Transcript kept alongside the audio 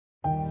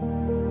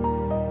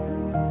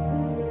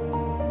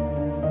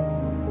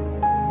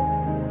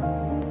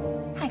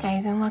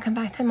and welcome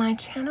back to my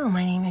channel.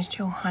 My name is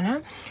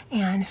Johanna,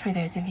 and for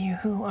those of you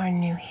who are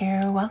new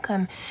here,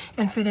 welcome.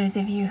 And for those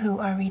of you who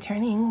are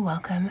returning,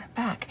 welcome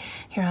back.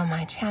 Here on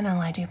my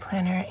channel, I do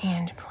planner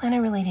and planner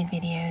related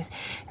videos,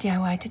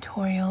 DIY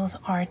tutorials,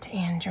 art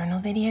and journal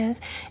videos,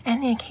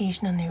 and the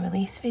occasional new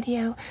release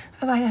video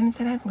of items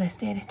that I've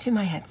listed to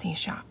my Etsy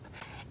shop.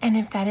 And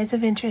if that is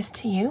of interest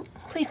to you,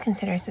 please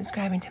consider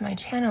subscribing to my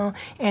channel.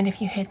 And if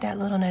you hit that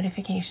little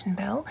notification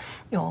bell,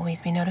 you'll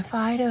always be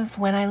notified of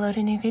when I load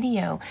a new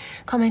video.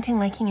 Commenting,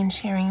 liking, and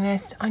sharing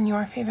this on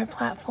your favorite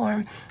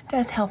platform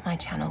does help my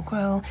channel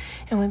grow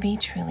and would be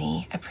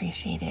truly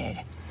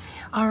appreciated.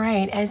 All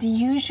right, as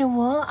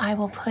usual, I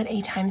will put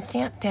a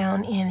timestamp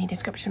down in the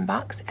description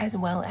box as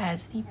well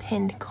as the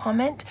pinned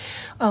comment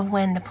of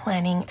when the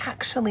planning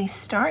actually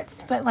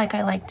starts. But like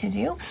I like to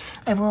do,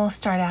 I will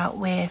start out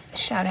with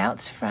shout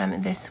outs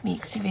from this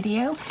week's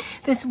video.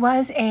 This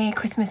was a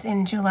Christmas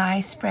in July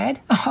spread,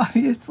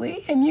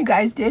 obviously, and you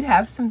guys did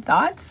have some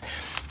thoughts.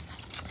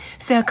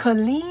 So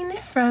Colleen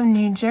from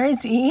New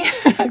Jersey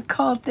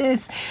called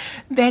this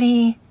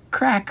Betty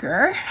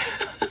Cracker.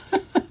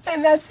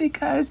 And that's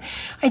because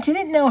I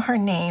didn't know her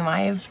name.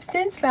 I have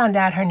since found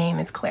out her name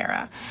is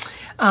Clara.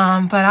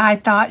 But I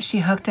thought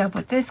she hooked up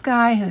with this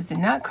guy who's the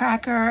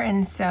Nutcracker,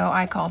 and so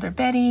I called her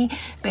Betty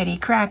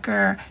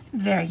Cracker.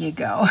 There you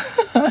go.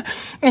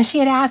 And she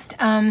had asked,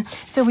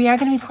 so we are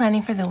going to be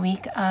planning for the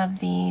week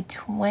of the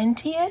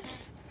 20th,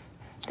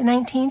 the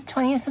 19th,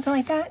 20th, something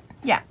like that?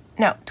 Yeah,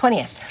 no,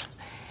 20th.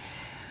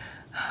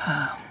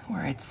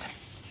 Words.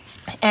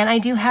 And I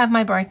do have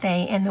my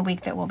birthday in the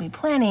week that we'll be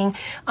planning.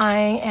 I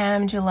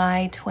am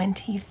July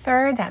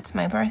 23rd. That's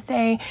my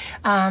birthday.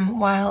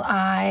 While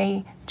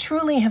I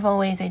truly have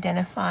always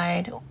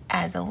identified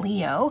as a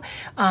Leo,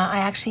 I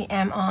actually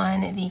am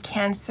on the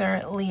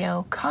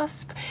Cancer-Leo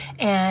cusp,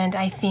 and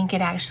I think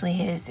it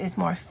actually is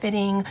more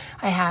fitting.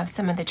 I have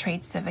some of the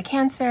traits of a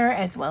Cancer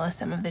as well as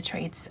some of the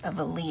traits of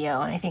a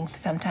Leo, and I think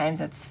sometimes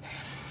that's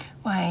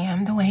why I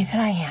am the way that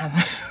I am.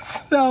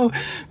 So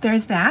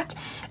there's that.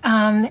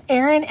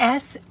 Erin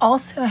S.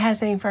 also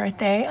has a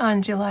birthday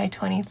on July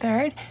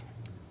 23rd.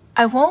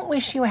 I won't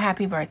wish you a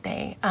happy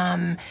birthday.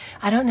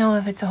 I don't know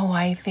if it's a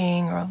Hawaii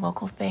thing or a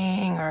local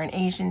thing or an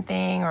Asian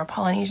thing or a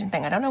Polynesian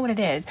thing. I don't know what it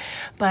is,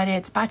 but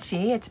it's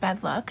bachi, it's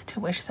bad luck to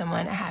wish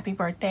someone a happy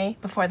birthday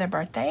before their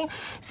birthday.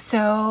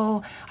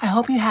 So I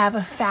hope you have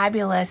a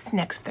fabulous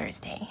next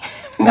Thursday.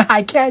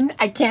 I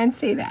can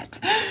say that.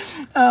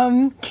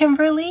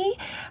 Kimberly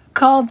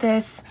called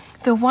this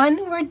the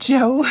one where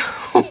Joe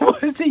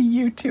was a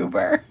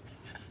YouTuber.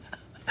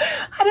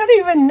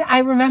 I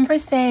remember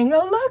saying,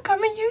 oh look,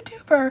 I'm a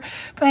YouTuber,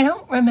 but I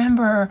don't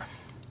remember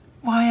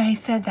why I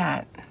said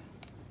that.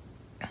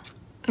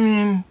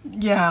 Yeah,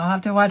 I'll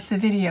have to watch the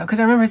video because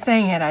I remember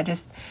saying it.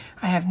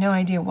 I have no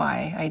idea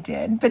why I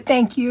did, but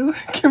thank you,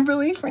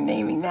 Kimberly, for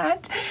naming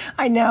that.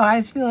 I know, I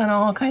was feeling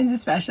all kinds of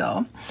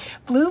special.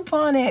 Blue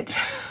Bonnet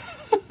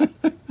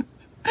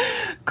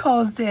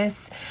calls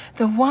this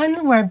the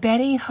one where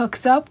Betty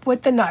hooks up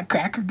with the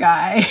Nutcracker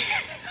guy.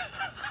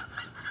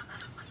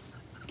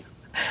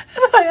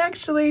 And I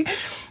actually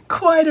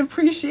quite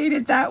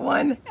appreciated that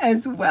one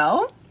as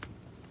well.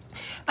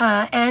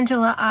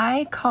 Angela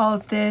I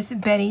calls this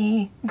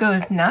Betty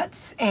Goes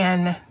Nuts,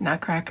 and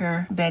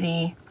Nutcracker,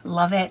 Betty,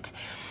 love it.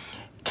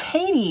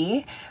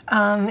 Katie,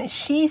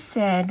 she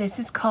said this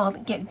is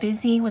called Get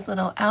Busy with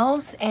Little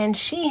Elves, and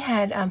she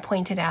had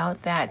pointed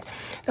out that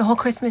the whole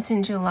Christmas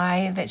in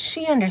July that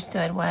she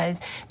understood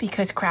was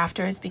because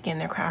crafters begin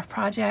their craft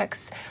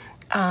projects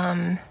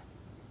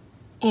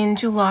in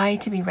July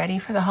to be ready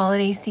for the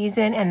holiday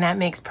season, and that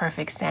makes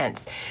perfect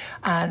sense.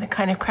 The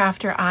kind of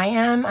crafter I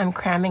am, I'm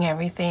cramming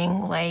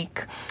everything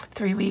like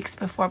 3 weeks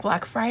before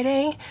Black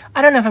Friday.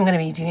 I don't know if I'm going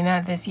to be doing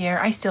that this year.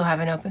 I still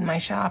haven't opened my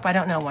shop. I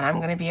don't know when I'm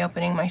going to be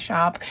opening my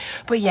shop.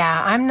 But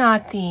yeah, I'm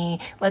not the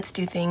let's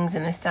do things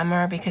in the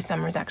summer because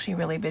summer's actually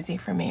really busy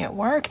for me at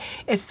work.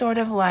 It's sort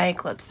of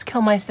like let's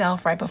kill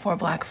myself right before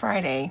Black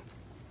Friday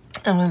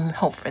and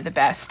hope for the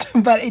best.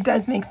 But it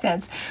does make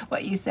sense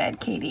what you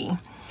said, Katie.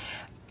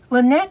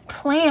 Lynette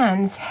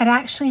Plans had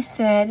actually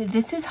said,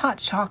 this is hot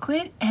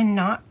chocolate and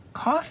not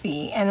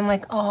coffee. And I'm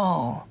like,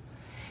 oh,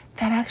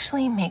 that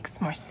actually makes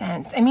more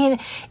sense. I mean,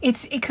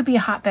 it could be a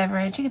hot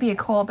beverage. It could be a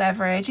cold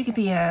beverage. It could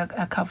be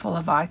a cup full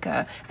of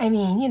vodka. I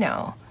mean, you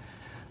know,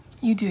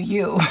 you do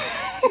you.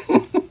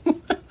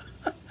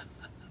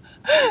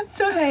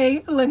 So,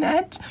 hey,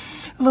 Lynette.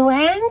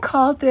 Luann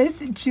called this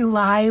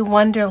July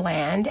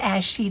Wonderland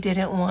as she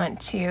didn't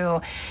want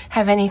to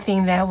have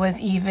anything that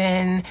was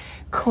even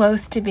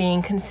close to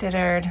being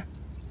considered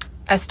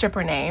a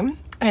stripper name.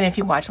 And if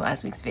you watched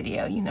last week's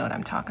video, you know what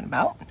I'm talking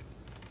about.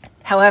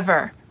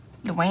 However,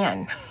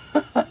 Luann,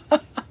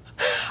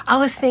 I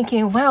was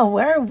thinking, well,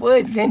 where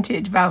would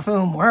vintage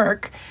Vavoom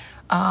work?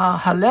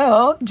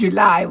 Hello,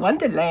 July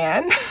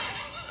Wonderland.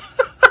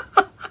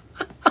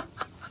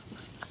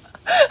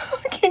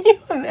 Can you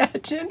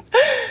imagine?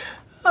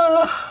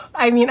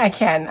 I mean, I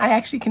can. I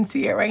actually can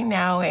see it right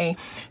now. A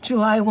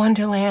July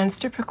Wonderland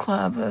stripper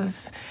club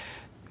of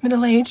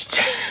middle-aged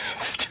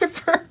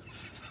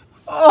strippers.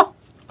 Oh,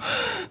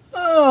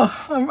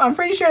 I'm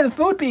pretty sure the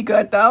food be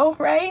good though,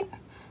 right?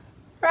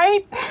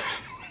 Right?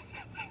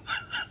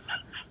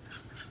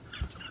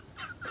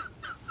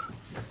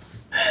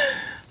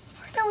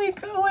 Where do we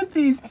go with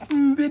these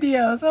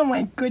videos? Oh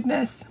my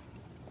goodness.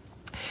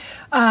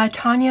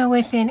 Tanya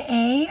with an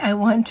A, I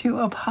want to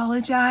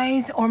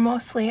apologize, or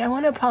mostly I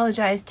want to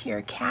apologize to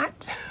your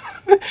cat.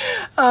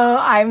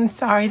 I'm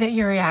sorry that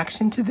your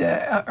reaction to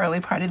the early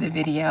part of the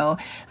video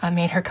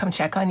made her come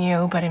check on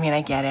you, but I mean,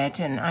 I get it,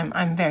 and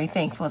I'm very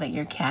thankful that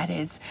your cat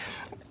is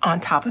on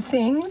top of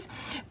things.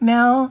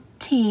 Mel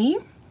T,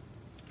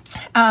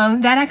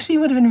 that actually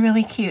would have been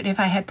really cute if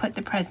I had put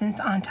the presents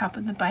on top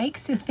of the bike,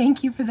 so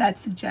thank you for that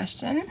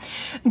suggestion.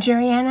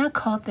 Juriana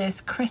called this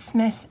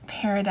Christmas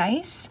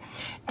Paradise.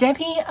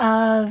 Debbie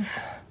of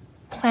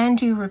Plan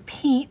Do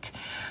Repeat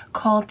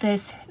called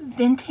this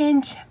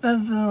Vintage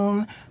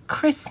Vavoom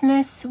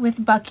Christmas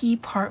with Bucky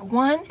Part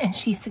 1, and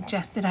she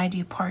suggested I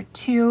do Part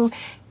 2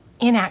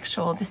 in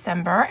actual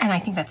December, and I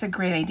think that's a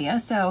great idea.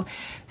 So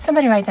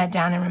somebody write that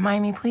down and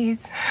remind me,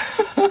 please.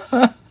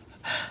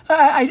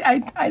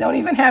 I don't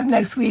even have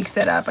next week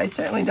set up. I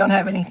certainly don't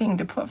have anything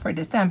to put for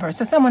December,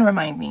 so someone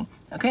remind me,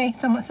 okay?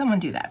 Someone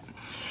do that.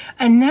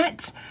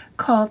 Annette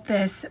called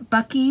this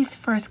Bucky's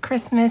First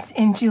Christmas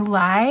in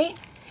July.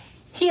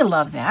 He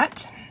loved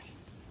that.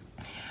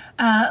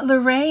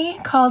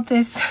 Lorraine called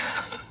this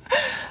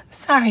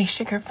Sorry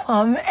Sugar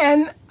Plum,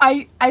 and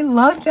I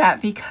love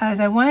that because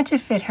I wanted to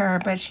fit her,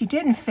 but she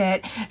didn't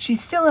fit.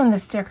 She's still in the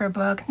sticker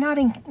book,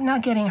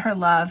 not getting her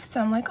love,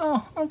 so I'm like,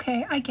 oh,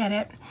 okay, I get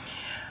it.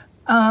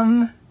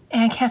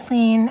 And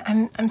Kathleen,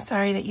 I'm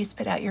sorry that you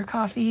spit out your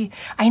coffee.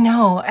 I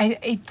know,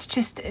 it's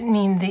just, I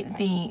mean,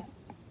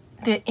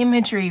 the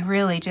imagery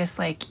really just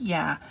like,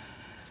 yeah,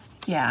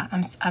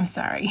 I'm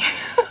sorry.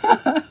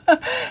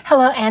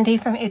 Hello, Andy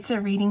from It's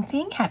a Reading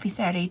Thing. Happy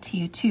Saturday to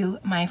you too,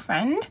 my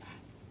friend.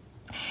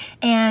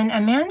 And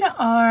Amanda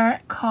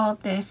R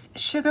called this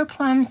Sugar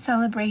Plum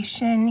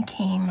Celebration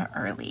Came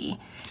Early.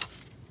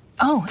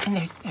 Oh, and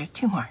there's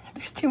two more.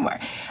 There's two more.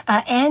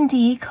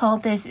 Andy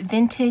called this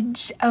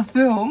Vintage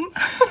Avoom.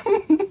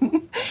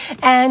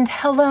 And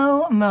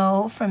hello,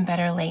 Mo from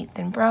Better Late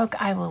Than Broke.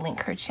 I will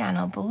link her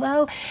channel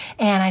below.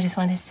 And I just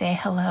want to say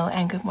hello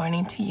and good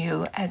morning to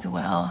you as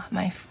well,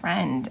 my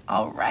friend.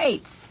 All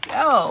right,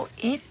 so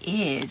it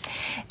is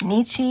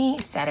Nichi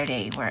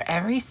Saturday, where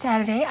every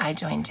Saturday I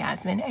join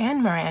Jasmine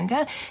and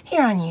Miranda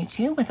here on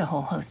YouTube with a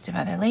whole host of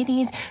other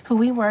ladies who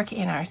we work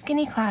in our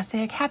Skinny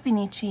Classic,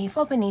 Happynichi,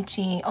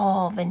 Fopanichi,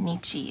 all the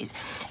nichis.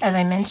 As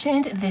I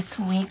mentioned, this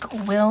week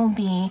will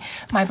be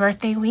my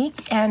birthday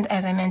week, and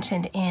as I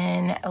mentioned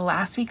in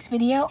last week's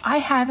video, I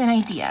have an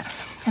idea,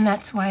 and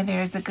that's why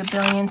there's a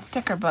gabillion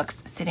sticker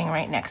books sitting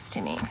right next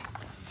to me.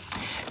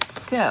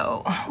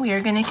 So we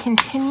are going to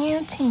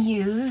continue to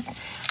use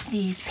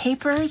these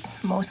papers,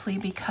 mostly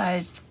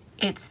because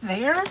it's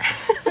there.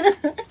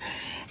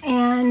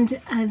 And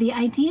the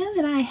idea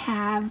that I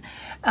have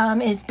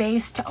is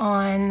based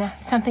on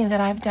something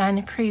that I've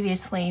done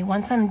previously.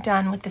 Once I'm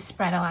done with the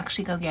spread, I'll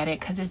actually go get it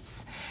because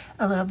it's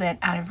a little bit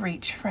out of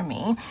reach for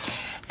me.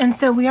 And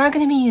so we are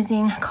going to be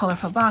using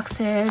colorful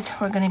boxes.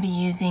 We're going to be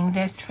using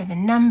this for the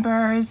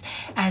numbers,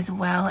 as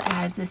well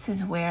as this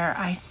is where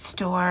I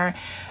store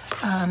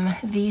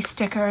these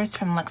stickers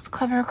from Lux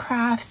Clever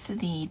Crafts,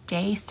 the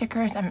day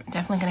stickers. I'm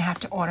definitely going to have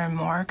to order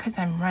more because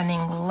I'm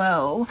running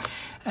low.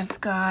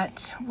 I've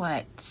got,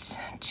 what,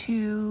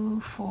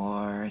 2,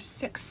 4,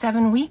 6,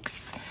 7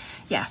 weeks?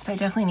 Yeah, so I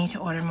definitely need to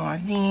order more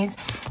of these.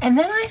 And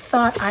then I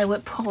thought I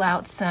would pull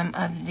out some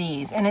of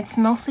these, and it's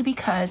mostly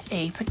because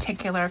a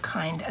particular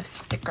kind of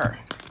sticker.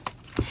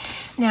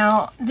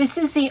 Now, this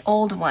is the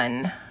old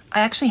one.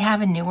 I actually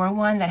have a newer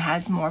one that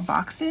has more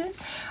boxes,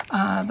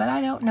 but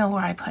I don't know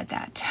where I put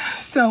that.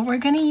 So we're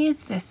going to use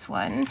this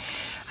one.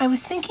 I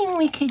was thinking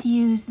we could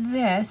use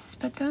this,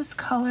 but those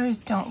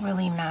colors don't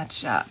really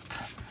match up.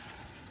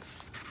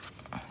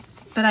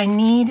 But I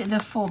need the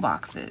full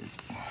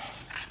boxes.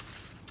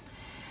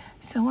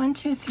 So 1,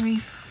 2, 3,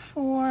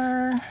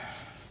 4.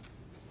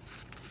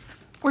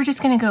 We're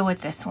just going to go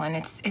with this one.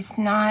 It's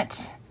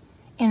not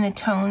in the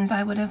tones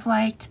I would have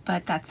liked,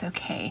 but that's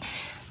okay.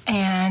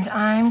 And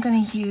I'm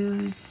going to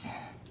use,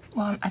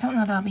 well, I don't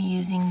know that I'll be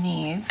using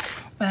these,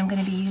 but I'm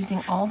going to be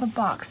using all the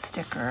box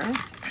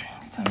stickers.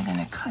 So I'm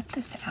going to cut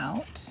this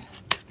out.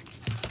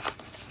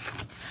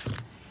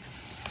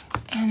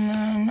 And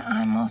then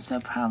I'm also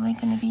probably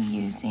going to be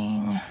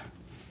using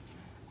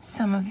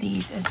some of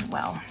these as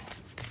well.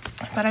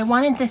 But I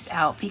wanted this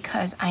out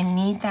because I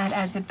need that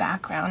as a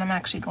background. I'm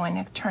actually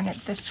going to turn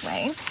it this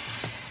way.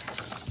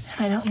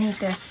 I don't need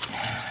this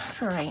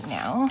for right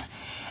now.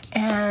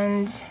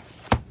 And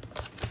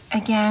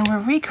again, we're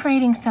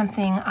recreating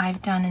something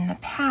I've done in the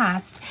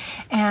past.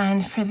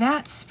 And for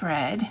that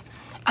spread,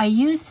 I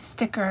used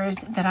stickers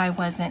that I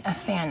wasn't a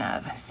fan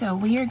of. So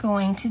we are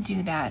going to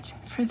do that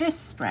for this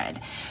spread.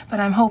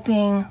 But I'm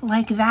hoping,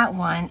 like that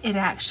one, it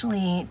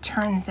actually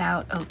turns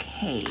out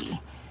okay.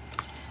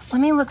 Let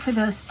me look for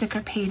those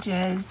sticker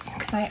pages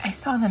because I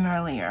saw them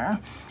earlier.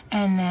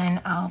 and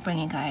then I'll bring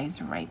you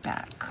guys right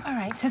back. All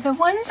right, so the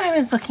ones I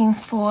was looking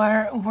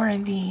for were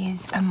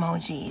these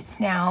emojis.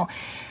 Now,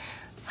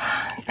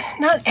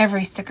 not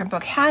every sticker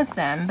book has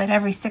them, but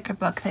every sticker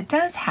book that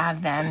does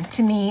have them,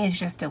 to me, is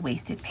just a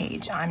wasted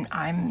page.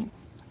 I'm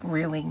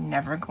really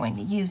never going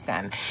to use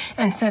them.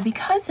 And so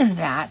because of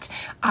that,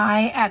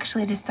 I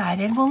actually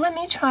decided, well, let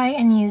me try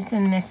and use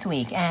them this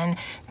week. And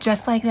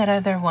just like that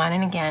other one,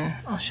 and again,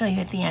 I'll show you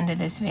at the end of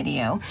this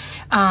video,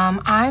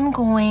 I'm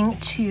going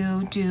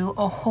to do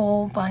a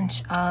whole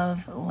bunch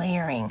of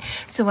layering.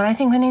 So what I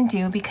think I'm going to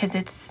do, because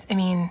it's, I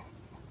mean,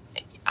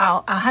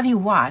 I'll have you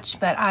watch,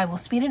 but I will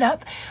speed it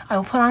up. I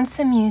will put on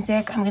some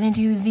music. I'm going to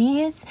do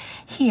these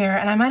here,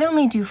 and I might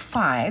only do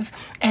 5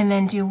 and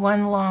then do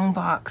one long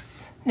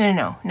box.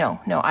 No.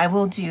 I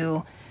will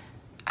do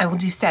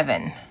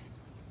 7.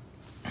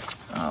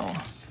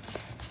 Oh,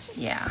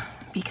 yeah,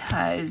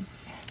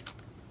 because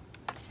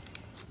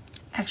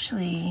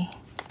actually,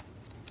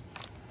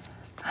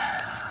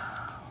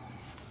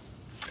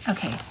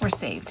 okay, we're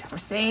saved.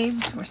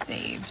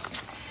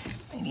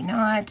 Maybe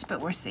not,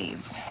 but we're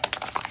saved.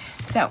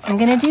 So I'm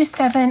gonna do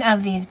 7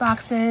 of these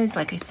boxes.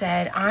 Like I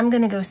said, I'm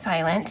gonna go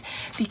silent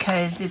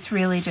because it's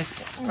really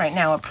just right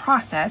now a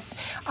process.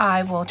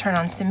 I will turn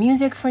on some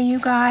music for you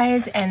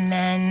guys and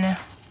then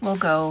we'll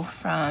go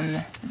from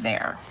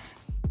there.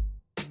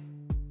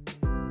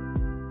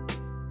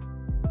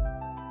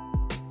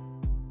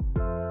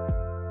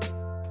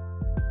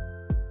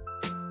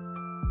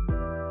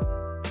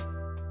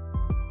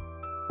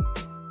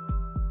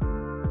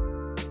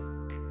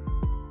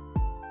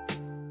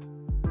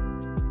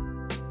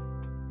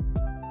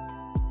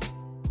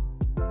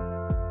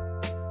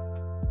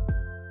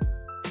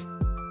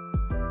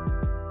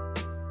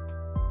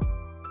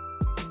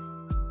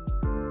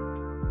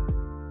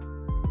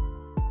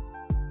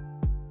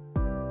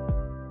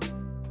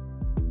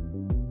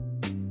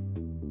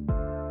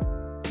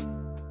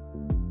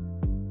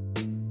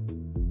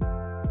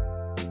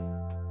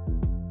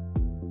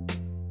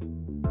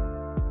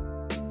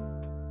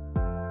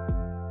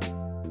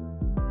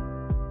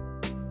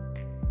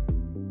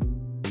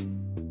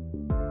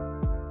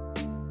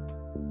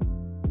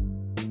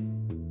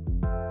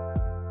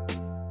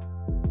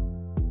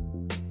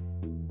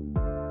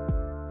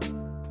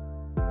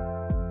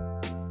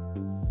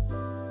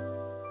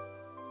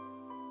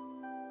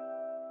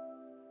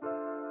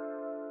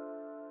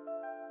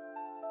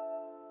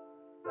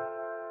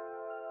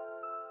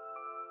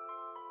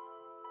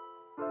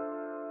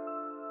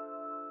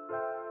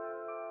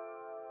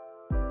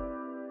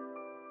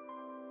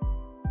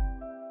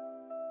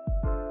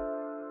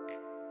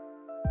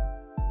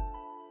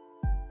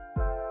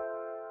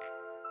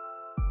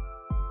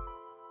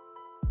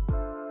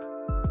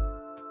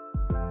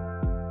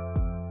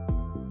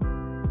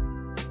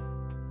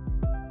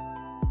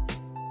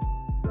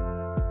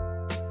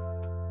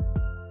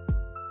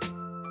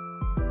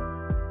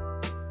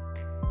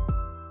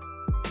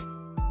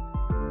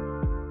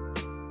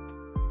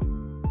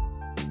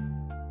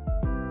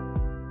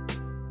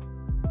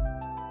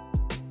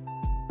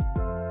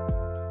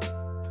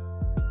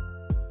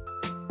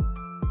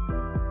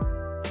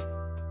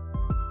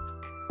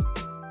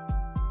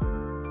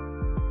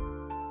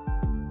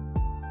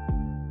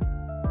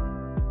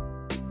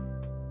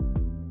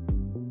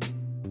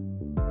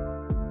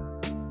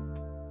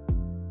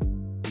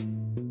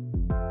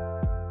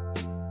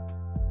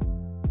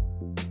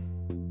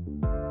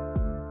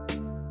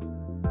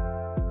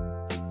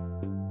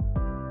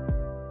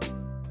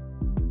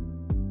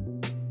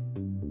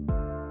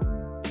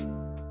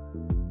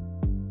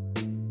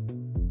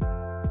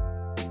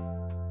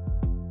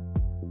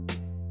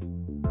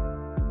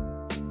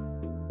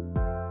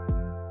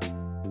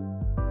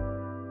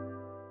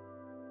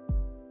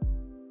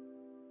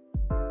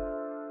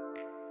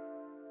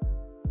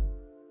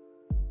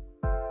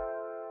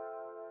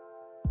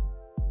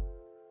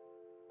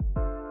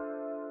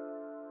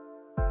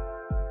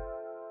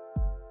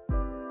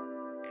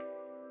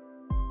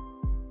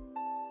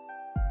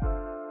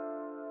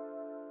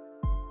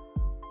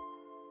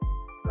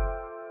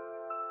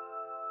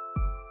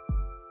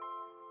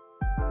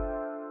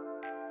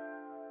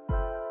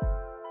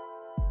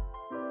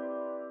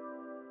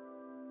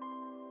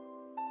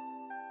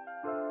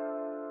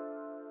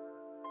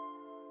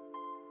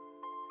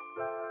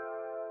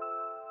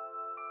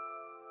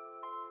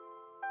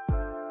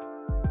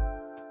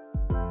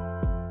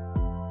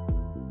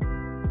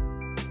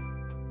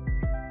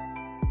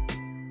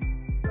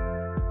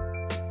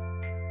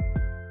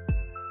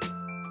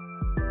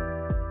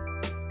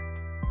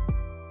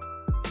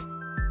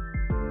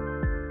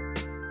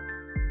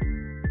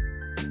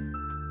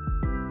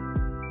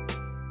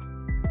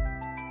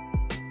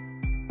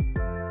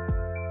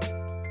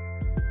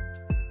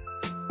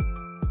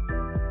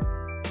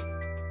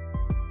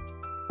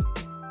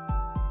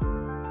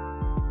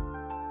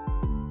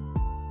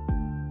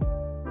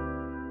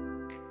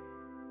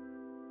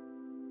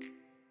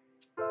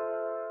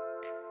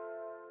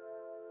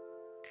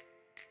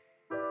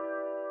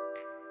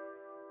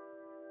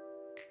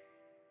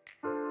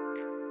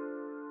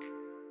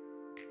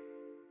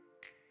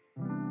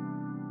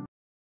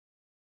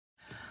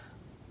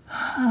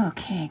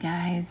 Okay,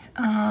 guys.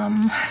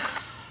 I'm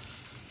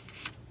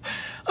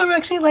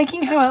actually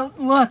liking how it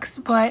looks,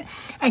 but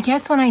I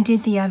guess when I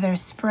did the other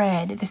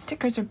spread, the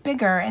stickers are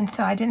bigger, and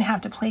so I didn't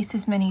have to place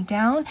as many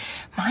down.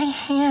 My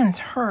hands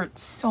hurt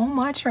so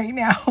much right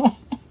now.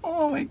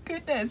 Oh my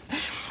goodness.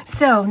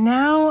 So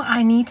now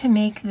I need to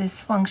make this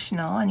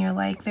functional, and you're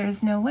like,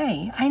 there's no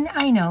way.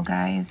 I know,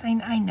 guys.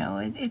 I know.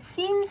 It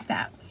seems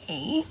that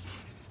way,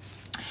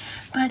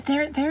 but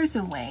there's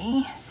a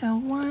way. So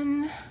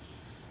 1,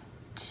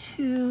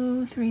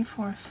 2, 3,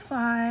 4,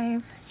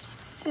 5,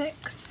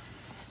 6.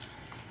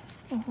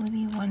 Will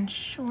be one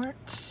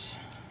short.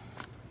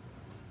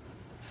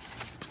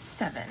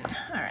 7.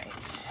 All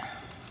right.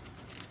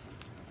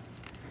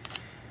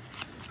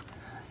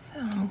 So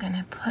I'm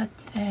gonna put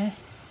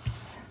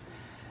this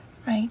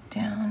right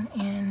down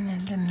in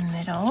the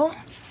middle,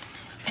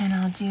 and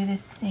I'll do the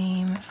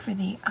same for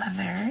the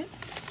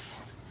others.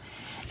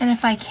 And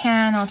if I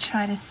can, I'll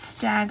try to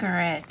stagger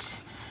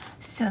it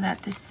so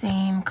that the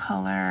same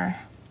color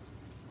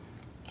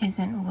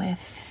isn't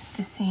with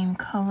the same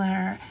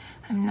color.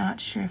 I'm not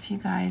sure if you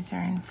guys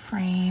are in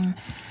frame.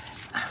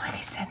 Like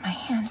I said, my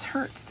hands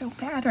hurt so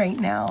bad right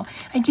now.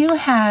 I do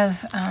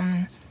have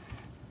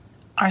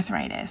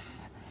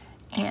arthritis,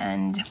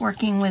 and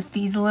working with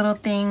these little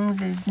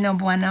things is no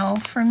bueno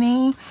for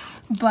me,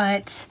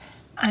 but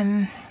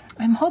I'm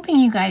hoping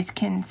you guys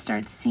can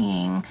start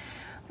seeing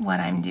what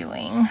I'm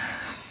doing.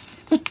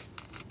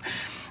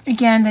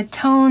 Again, the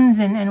tones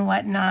and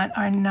whatnot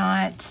are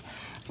not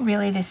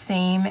really the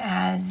same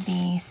as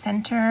the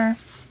center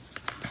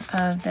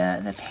of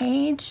the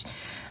page,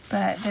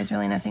 but there's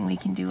really nothing we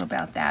can do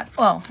about that.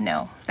 Well,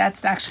 no,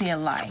 that's actually a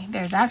lie.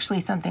 There's actually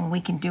something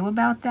we can do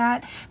about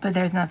that, but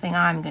there's nothing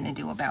I'm going to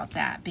do about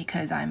that,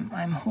 because I'm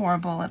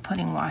horrible at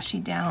putting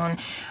washi down,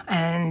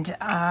 and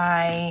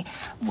I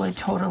would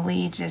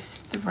totally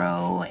just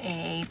throw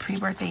a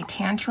pre-birthday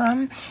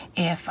tantrum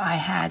if I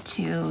had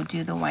to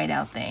do the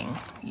whiteout thing.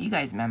 You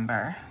guys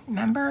remember?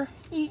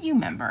 You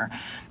remember.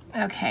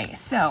 Okay,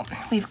 so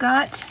we've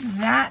got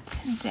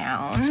that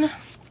down.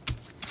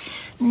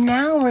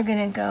 Now we're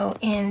gonna go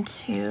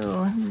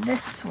into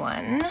this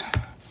one,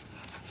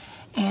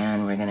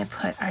 and we're gonna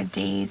put our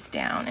days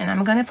down, and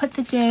I'm gonna put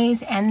the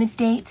days and the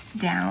dates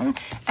down,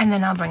 and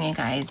then I'll bring you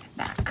guys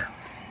back.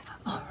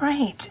 All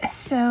right,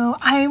 so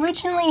I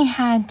originally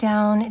had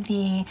down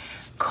the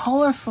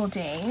colorful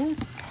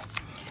days,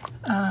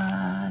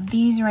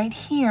 these right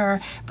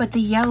here, but the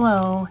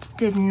yellow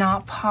did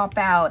not pop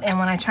out, and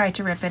when I tried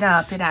to rip it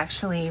up, it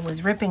actually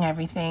was ripping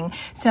everything.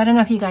 So I don't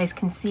know if you guys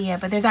can see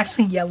it, but there's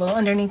actually yellow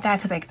underneath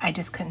that because I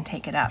just couldn't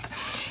take it up.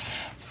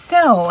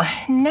 So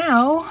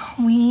now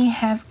we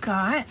have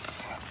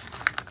got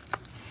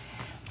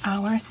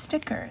our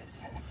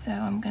stickers. So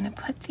I'm gonna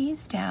put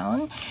these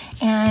down,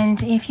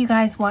 and if you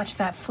guys watched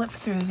that flip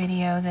through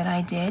video that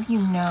I did, you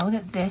know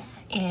that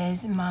this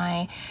is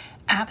my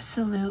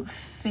absolute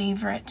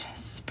favorite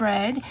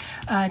spread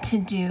to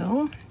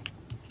do,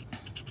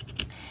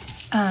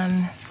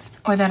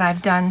 or that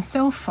I've done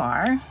so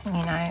far. I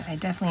mean, I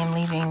definitely am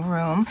leaving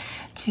room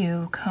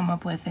to come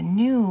up with a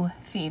new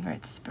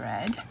favorite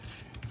spread,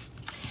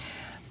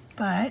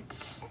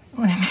 but I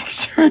want to make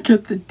sure I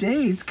get the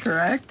days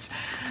correct.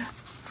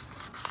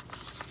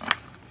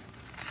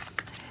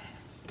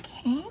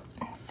 Okay,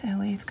 so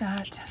we've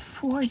got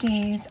 4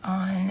 days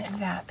on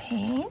that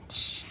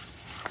page,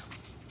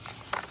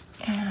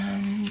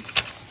 and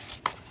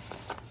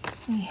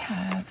we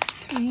have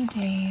 3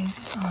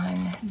 days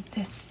on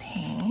this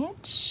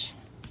page.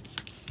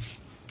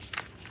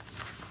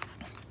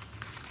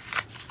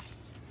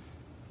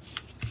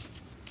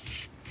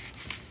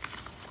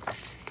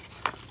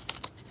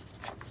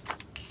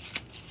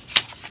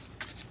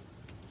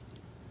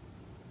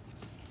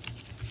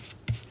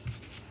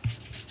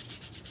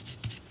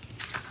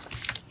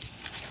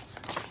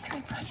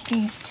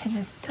 These to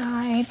the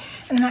side,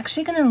 and I'm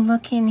actually going to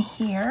look in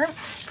here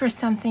for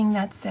something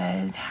that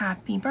says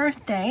happy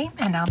birthday,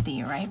 and I'll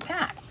be right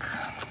back.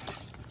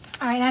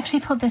 All right, I actually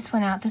pulled this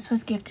one out. This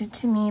was gifted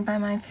to me by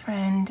my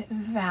friend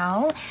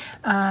Val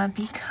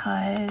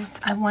because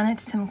I wanted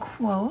some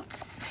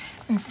quotes,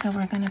 and so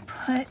we're going to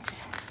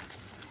put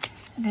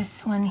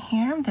this one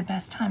here. The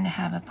best time to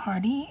have a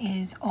party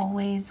is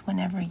always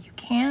whenever you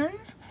can.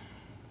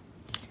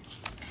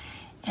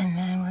 And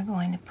then we're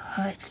going to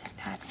put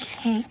that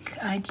cake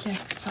I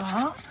just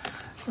saw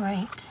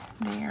right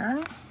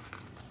there.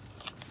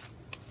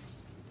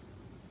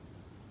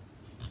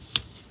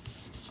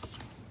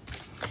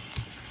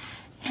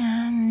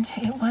 And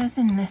it was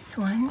in this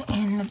one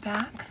in the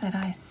back that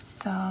I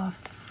saw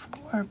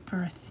for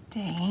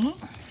birthday.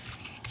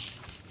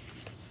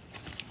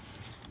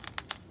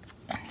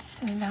 And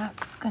so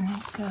that's gonna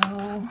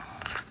go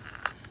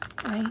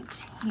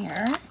right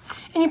here.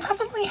 And you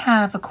probably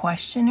have a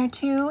question or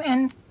two,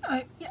 and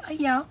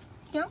yep.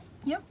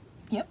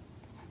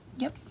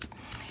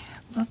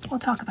 We'll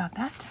talk about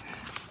that.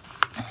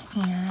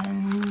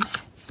 And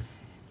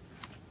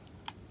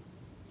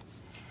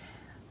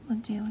we'll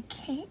do a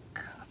cake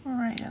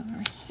right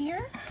over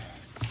here.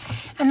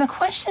 And the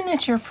question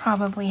that you're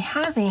probably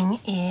having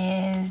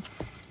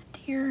is,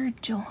 dear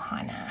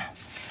Johanna,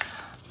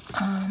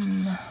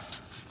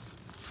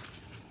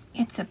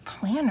 it's a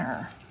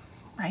planner,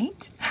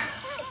 right?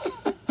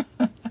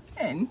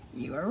 And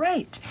you are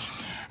right.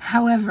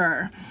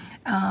 However,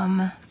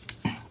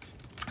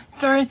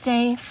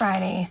 Thursday,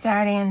 Friday,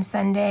 Saturday, and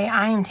Sunday,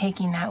 I am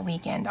taking that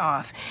weekend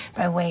off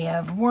by way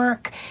of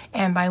work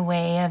and by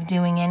way of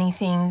doing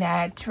anything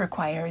that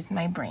requires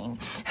my brain.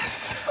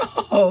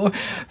 So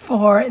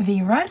for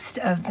the rest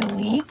of the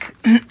week,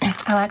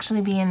 I'll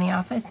actually be in the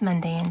office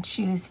Monday and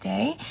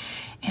Tuesday.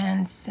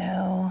 And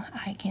so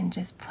I can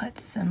just put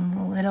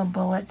some little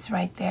bullets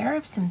right there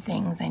of some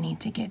things I need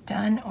to get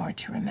done or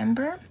to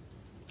remember.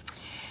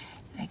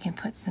 I can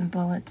put some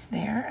bullets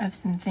there of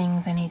some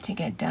things I need to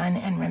get done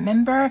and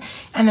remember.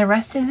 And the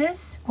rest of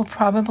this will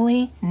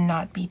probably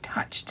not be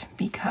touched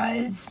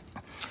because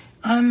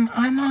I'm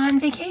on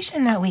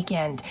vacation that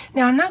weekend.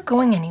 Now, I'm not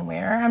going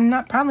anywhere.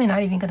 I'm probably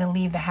not even going to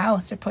leave the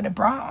house or put a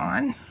bra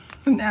on.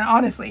 And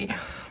honestly,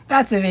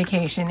 that's a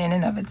vacation in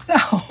and of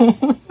itself.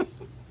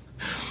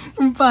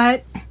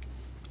 But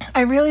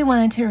I really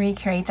wanted to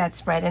recreate that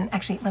spread, and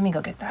actually, let me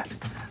go get that.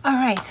 All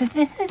right, so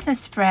this is the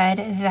spread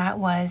that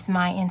was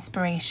my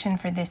inspiration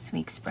for this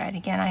week's spread.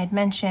 Again, I had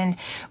mentioned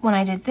when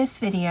I did this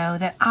video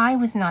that I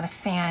was not a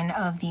fan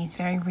of these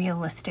very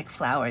realistic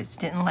flowers.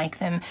 Didn't like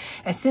them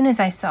as soon as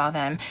I saw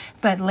them,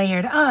 but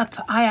layered up,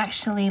 I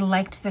actually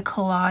liked the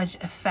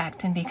collage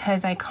effect, and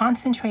because I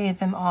concentrated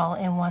them all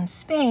in one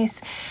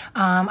space,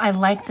 I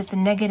liked that the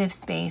negative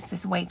space,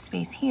 this white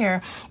space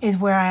here, is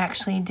where I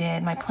actually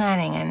did my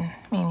planning. And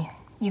I mean,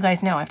 you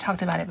guys know I've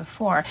talked about it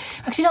before.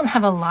 I actually don't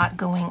have a lot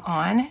going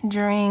on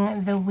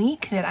during the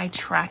week that I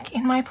track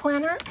in my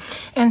planner.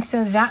 And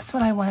so that's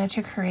what I wanted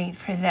to create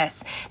for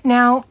this.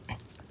 Now,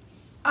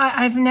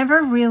 I've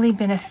never really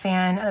been a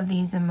fan of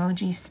these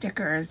emoji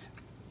stickers.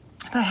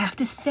 But I have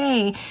to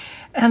say,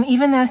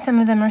 even though some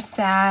of them are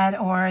sad,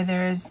 or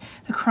there's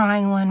the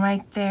crying one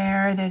right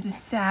there, there's a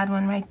sad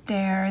one right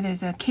there,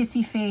 there's a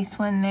kissy face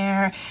one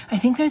there, I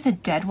think there's a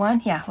dead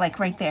one, yeah, like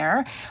right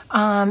there.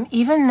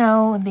 Even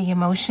though the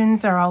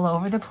emotions are all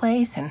over the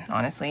place, and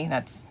honestly,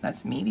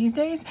 that's me these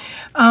days,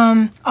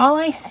 all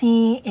I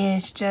see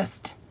is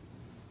just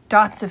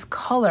dots of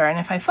color. And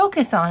if I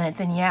focus on it,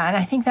 then yeah, and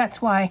I think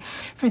that's why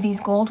for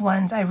these gold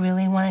ones, I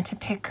really wanted to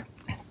pick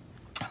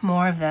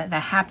more of the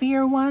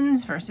happier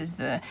ones versus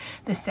the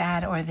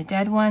sad or the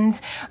dead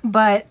ones.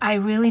 But I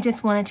really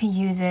just wanted to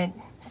use it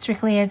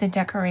strictly as a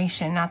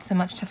decoration, not so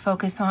much to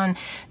focus on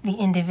the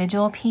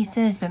individual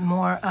pieces, but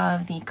more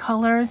of the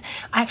colors.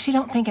 I actually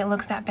don't think it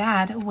looks that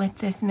bad with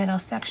this middle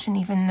section,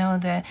 even though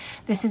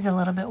this is a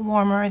little bit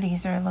warmer,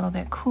 these are a little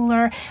bit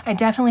cooler. I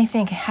definitely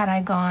think had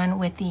I gone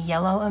with the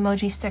yellow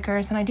emoji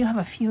stickers, and I do have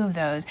a few of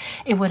those,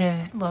 it would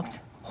have looked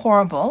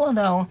horrible.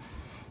 Although,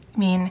 I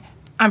mean,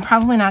 I'm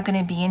probably not going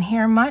to be in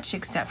here much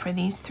except for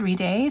these 3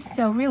 days,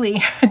 so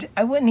really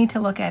I wouldn't need to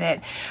look at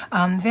it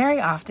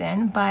very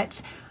often,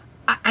 but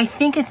I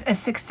think it's a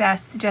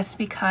success just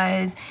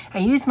because I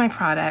use my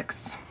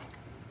products.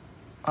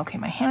 Okay,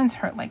 my hands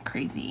hurt like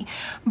crazy,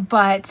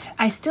 but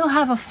I still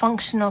have a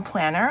functional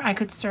planner. I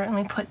could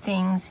certainly put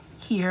things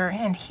here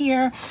and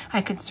here.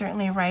 I could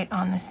certainly write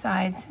on the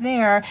sides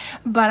there,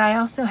 but I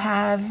also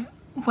have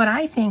what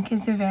I think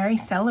is a very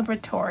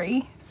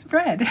celebratory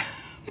spread.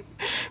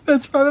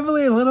 That's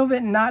probably a little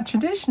bit not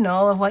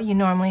traditional of what you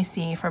normally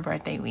see for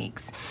birthday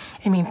weeks.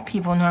 I mean,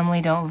 people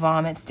normally don't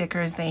vomit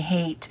stickers they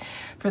hate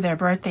for their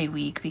birthday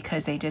week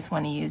because they just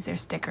want to use their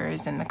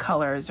stickers and the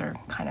colors are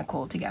kind of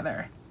cool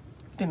together.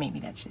 But maybe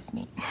that's just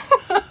me.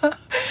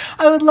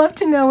 I would love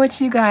to know what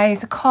you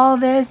guys call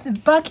this.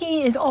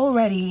 Bucky is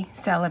already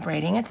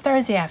celebrating. It's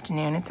Thursday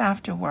afternoon. It's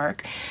after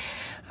work.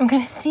 I'm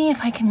going to see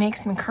if I can make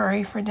some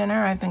curry for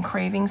dinner. I've been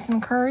craving some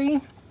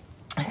curry.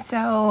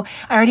 So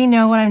I already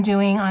know what I'm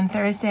doing on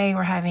Thursday.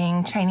 We're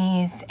having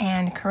Chinese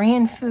and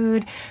Korean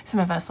food.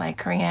 Some of us like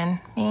Korean,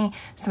 me.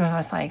 Some of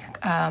us like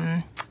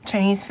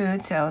Chinese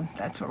food, so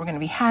that's what we're going to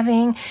be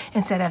having.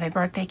 Instead of a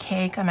birthday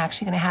cake, I'm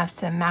actually going to have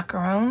some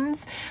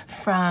macarons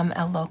from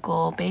a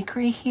local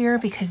bakery here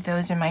because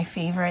those are my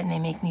favorite and they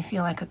make me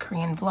feel like a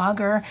Korean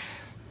vlogger.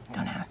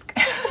 Don't ask.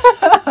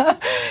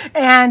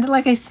 And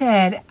like I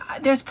said,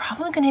 there's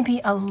probably going to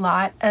be a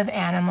lot of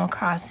Animal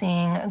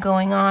Crossing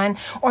going on,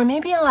 or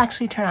maybe I'll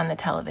actually turn on the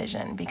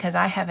television because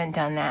I haven't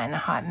done that in a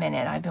hot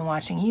minute. I've been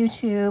watching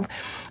YouTube,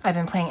 I've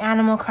been playing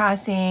Animal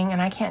Crossing,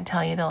 and I can't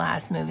tell you the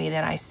last movie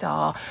that I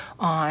saw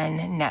on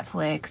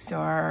Netflix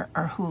or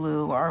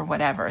Hulu or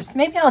whatever. So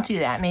maybe I'll do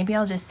that. Maybe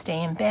I'll just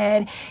stay in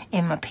bed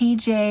in my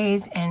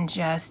PJs and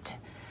just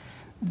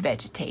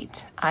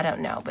vegetate. I don't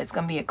know, but it's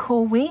gonna be a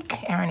cool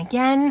week. Erin,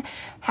 again,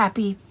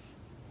 happy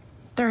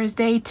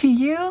Thursday to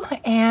you,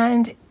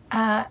 and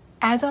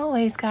as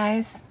always,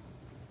 guys,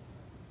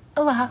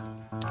 aloha.